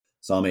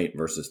Psalm 8,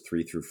 verses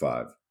 3 through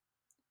 5.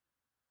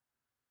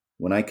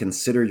 When I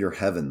consider your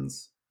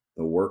heavens,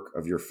 the work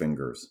of your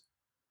fingers,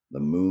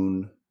 the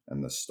moon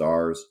and the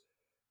stars,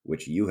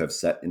 which you have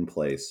set in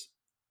place,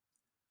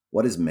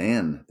 what is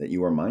man that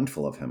you are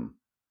mindful of him?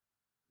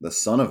 The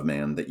Son of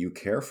Man that you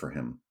care for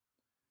him?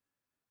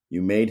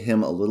 You made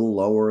him a little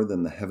lower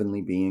than the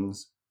heavenly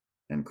beings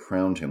and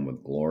crowned him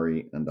with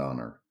glory and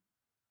honor.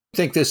 I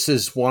think this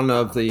is one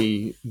of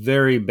the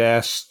very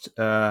best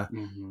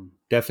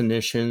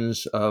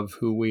definitions of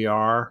who we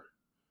are.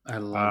 I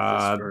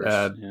love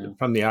this verse.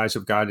 From the eyes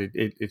of God,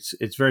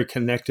 it's very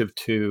connective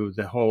to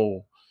the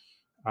whole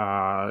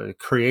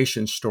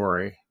creation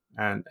story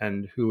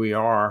and who we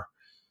are,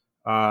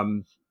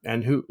 and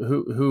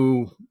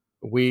who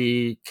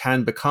we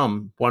can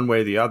become one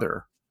way or the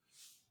other.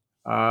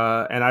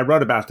 And I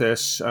wrote about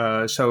this,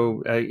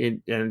 so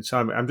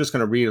I'm just going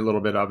to read a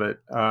little bit of it.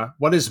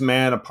 What is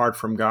man apart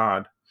from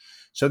God?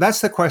 So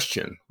that's the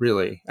question,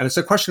 really, and it's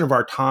a question of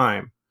our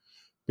time,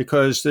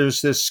 because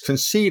there's this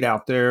conceit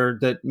out there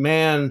that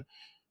man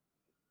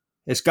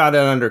has got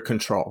it under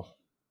control.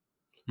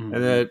 Mm-hmm.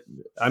 And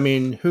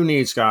that, who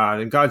needs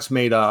God? And God's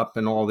made up,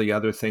 and all the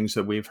other things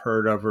that we've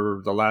heard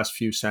over the last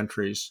few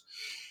centuries.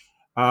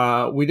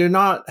 We do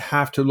not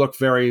have to look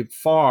very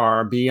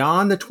far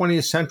beyond the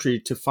 20th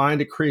century to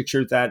find a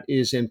creature that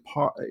is in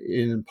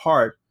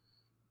part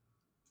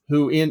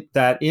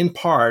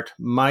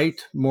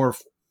might more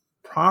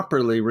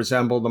properly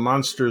resemble the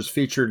monsters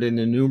featured in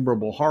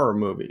innumerable horror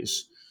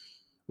movies.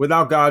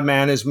 Without God,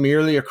 man is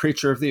merely a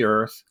creature of the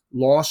earth,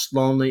 lost,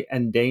 lonely,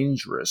 and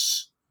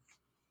dangerous.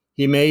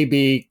 He may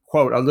be,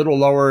 quote, a little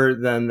lower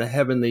than the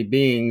heavenly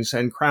beings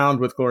and crowned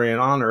with glory and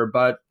honor,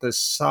 but that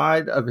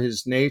side of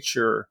his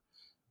nature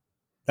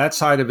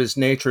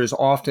is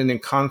often in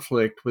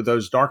conflict with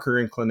those darker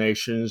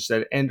inclinations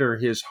that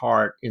entered his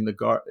heart in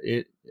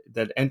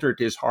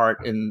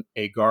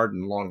a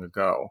garden long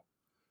ago.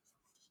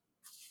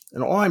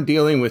 And all I'm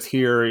dealing with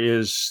here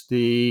is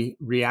the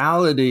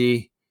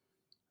reality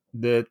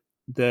that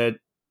the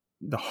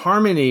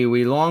harmony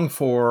we long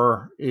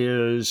for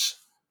is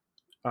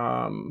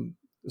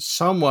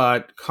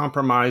somewhat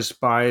compromised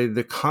by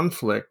the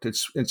conflict.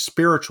 It's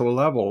spiritual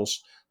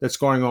levels that's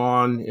going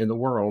on in the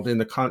world, in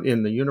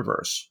the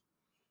universe.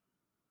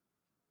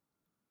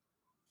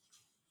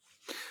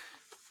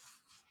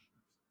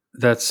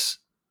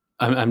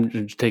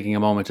 I'm taking a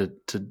moment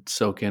to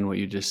soak in what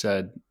you just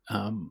said.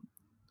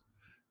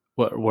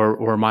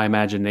 Where my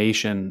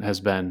imagination has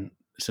been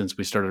since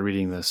we started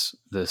reading this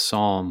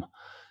psalm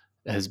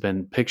has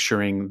been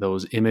picturing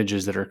those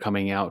images that are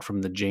coming out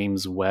from the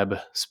James Webb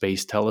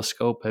Space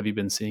Telescope. Have you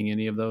been seeing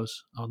any of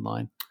those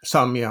online?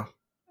 Some, yeah.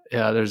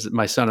 Yeah,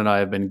 my son and I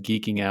have been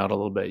geeking out a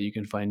little bit. You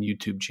can find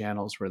YouTube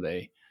channels where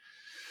they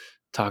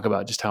talk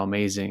about just how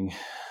amazing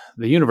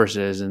the universe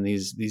is, and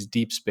these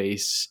deep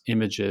space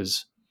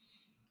images.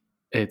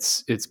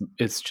 It's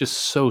just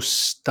so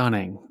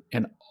stunning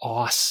and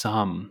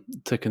awesome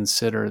to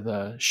consider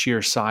the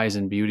sheer size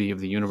and beauty of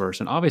the universe.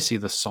 And obviously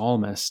the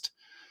psalmist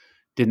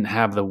didn't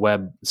have the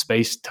Webb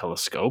Space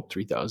Telescope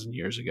 3,000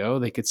 years ago.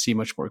 They could see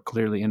much more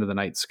clearly into the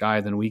night sky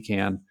than we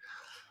can.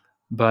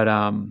 But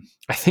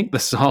I think the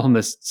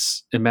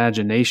psalmist's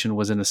imagination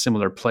was in a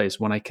similar place.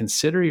 When I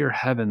consider your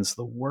heavens,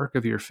 the work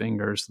of your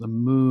fingers, the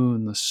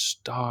moon, the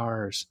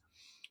stars,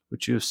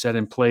 which you have set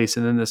in place.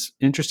 And then this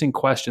interesting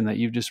question that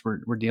you just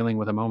were dealing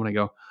with a moment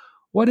ago.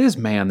 What is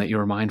man that you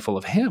are mindful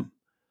of him?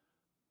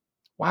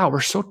 Wow,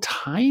 we're so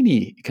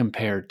tiny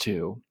compared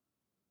to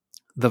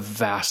the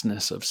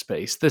vastness of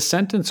space. This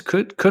sentence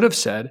could have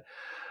said,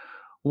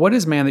 what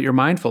is man that you're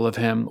mindful of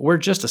him? We're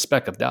just a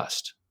speck of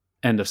dust.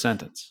 End of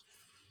sentence.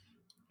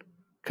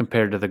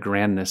 Compared to the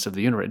grandness of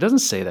the universe. It doesn't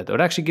say that, though.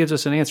 It actually gives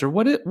us an answer.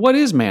 What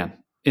is man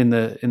in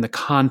the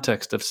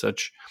context of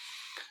such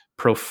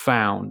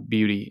profound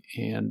beauty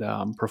and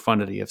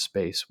profundity of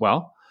space?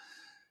 Well,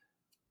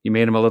 you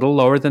made him a little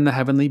lower than the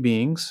heavenly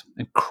beings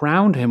and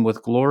crowned him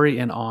with glory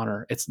and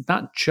honor. It's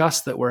not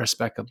just that we're a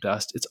speck of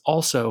dust. It's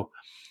also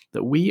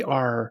that we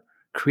are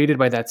created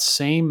by that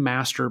same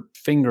master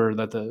finger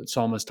that the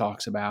psalmist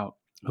talks about,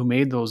 who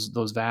made those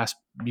vast,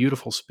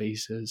 beautiful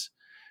spaces.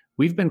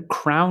 We've been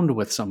crowned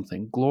with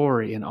something,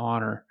 glory and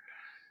honor.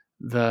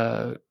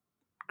 The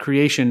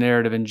creation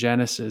narrative in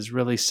Genesis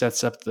really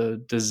sets up the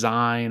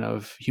design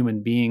of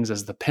human beings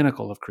as the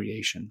pinnacle of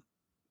creation.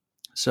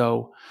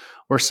 So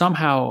we're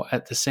somehow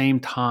at the same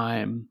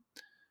time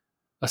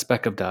a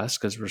speck of dust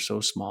because we're so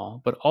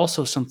small, but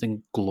also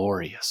something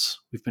glorious.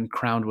 We've been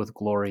crowned with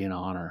glory and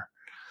honor.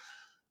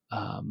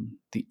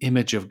 The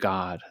image of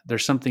God.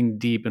 There's something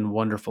deep and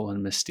wonderful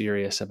and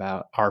mysterious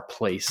about our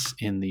place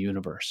in the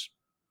universe.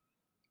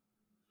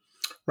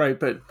 Right,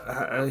 but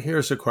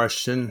here's a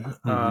question.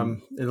 A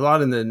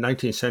lot in the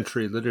 19th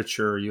century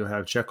literature, you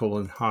have Jekyll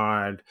and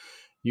Hyde,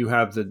 you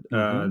have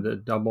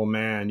the double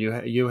man,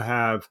 you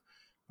have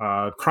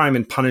Crime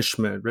and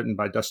Punishment, written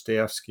by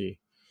Dostoevsky,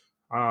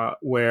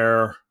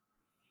 where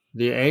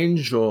the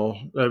angel,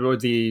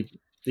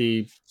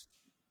 the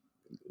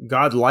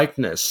God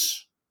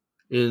likeness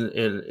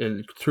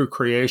in through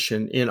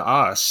creation in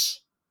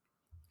us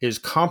is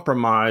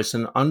compromised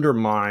and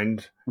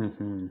undermined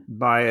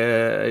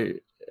by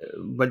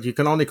what you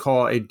can only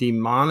call a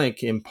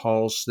demonic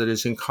impulse that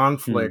is in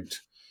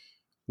conflict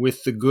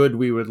with the good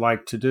we would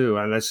like to do.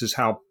 And this is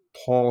how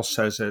Paul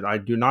says it: I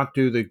do not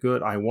do the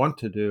good I want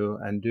to do,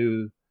 and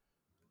do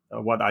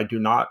what I do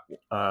not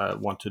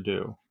want to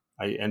do.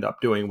 I end up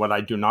doing what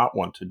I do not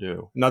want to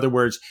do. In other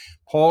words,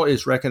 Paul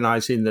is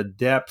recognizing the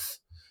depth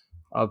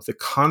of the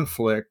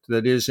conflict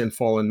that is in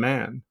fallen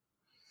man.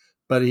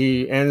 But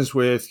he ends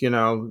with,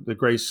 the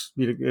grace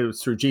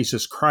through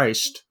Jesus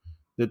Christ,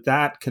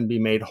 that can be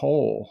made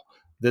whole,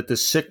 that the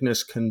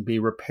sickness can be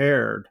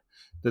repaired,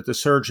 that the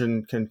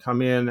surgeon can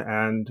come in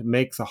and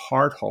make the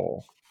heart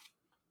whole,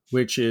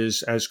 which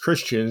is, as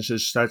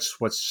Christians, that's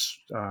what's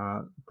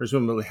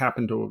presumably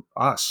happened to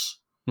us.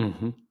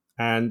 Mm-hmm.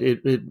 And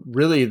it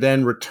really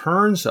then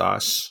returns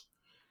us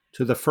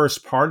to the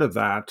first part of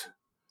that.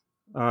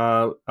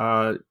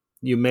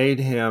 You made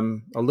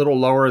him a little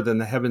lower than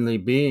the heavenly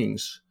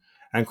beings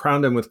and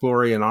crowned him with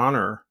glory and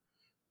honor.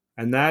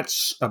 And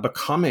that's a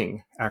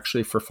becoming,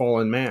 actually, for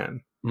fallen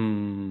man.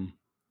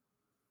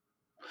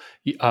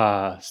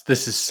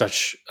 This is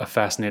such a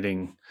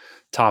fascinating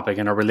topic.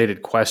 And a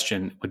related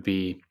question would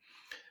be,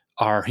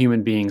 are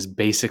human beings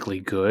basically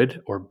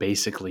good or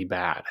basically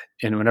bad?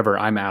 And whenever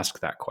I'm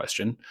asked that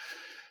question,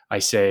 I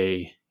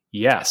say,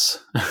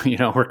 yes.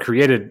 We're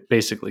created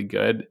basically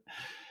good.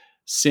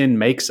 Sin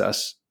makes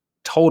us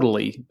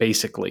totally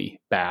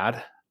basically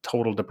bad,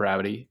 total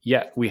depravity.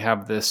 Yet we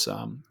have this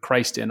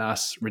Christ in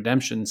us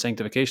redemption,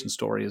 sanctification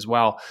story as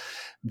well.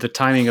 The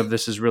timing of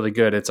this is really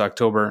good. It's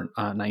October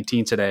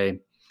 19 today.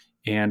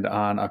 And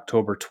on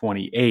October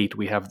 28,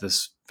 we have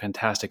this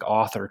fantastic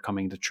author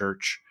coming to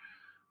church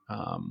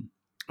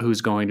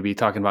who's going to be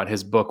talking about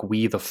his book,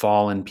 We the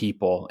Fallen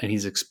People. And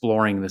he's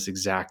exploring this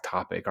exact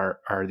topic.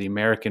 Are the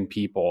American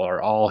people,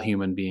 are all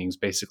human beings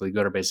basically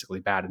good or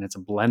basically bad? And it's a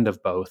blend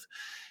of both.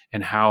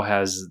 And how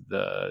has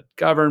the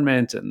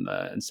government and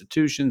the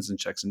institutions and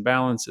checks and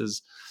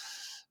balances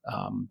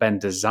been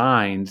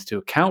designed to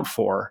account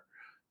for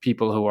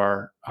people who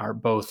are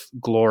both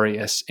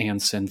glorious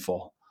and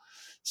sinful?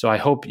 So I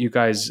hope you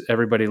guys,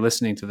 everybody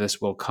listening to this,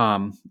 will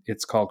come.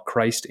 It's called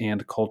Christ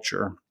and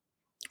Culture.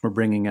 We're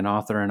bringing an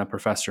author and a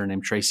professor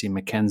named Tracy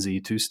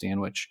McKenzie to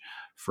Stanwich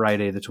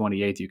Friday the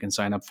 28th. You can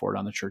sign up for it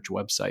on the church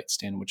website,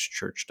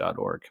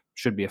 stanwichchurch.org.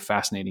 Should be a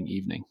fascinating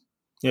evening.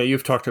 Yeah,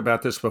 you've talked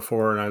about this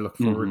before, and I look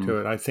forward to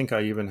it. I think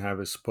I even have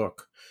his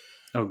book.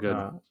 Oh,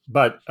 good.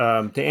 But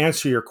to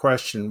answer your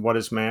question, what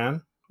is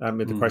man?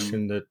 The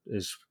question that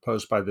is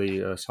posed by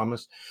the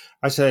psalmist,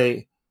 I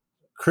say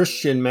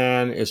Christian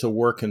man is a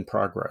work in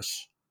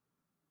progress.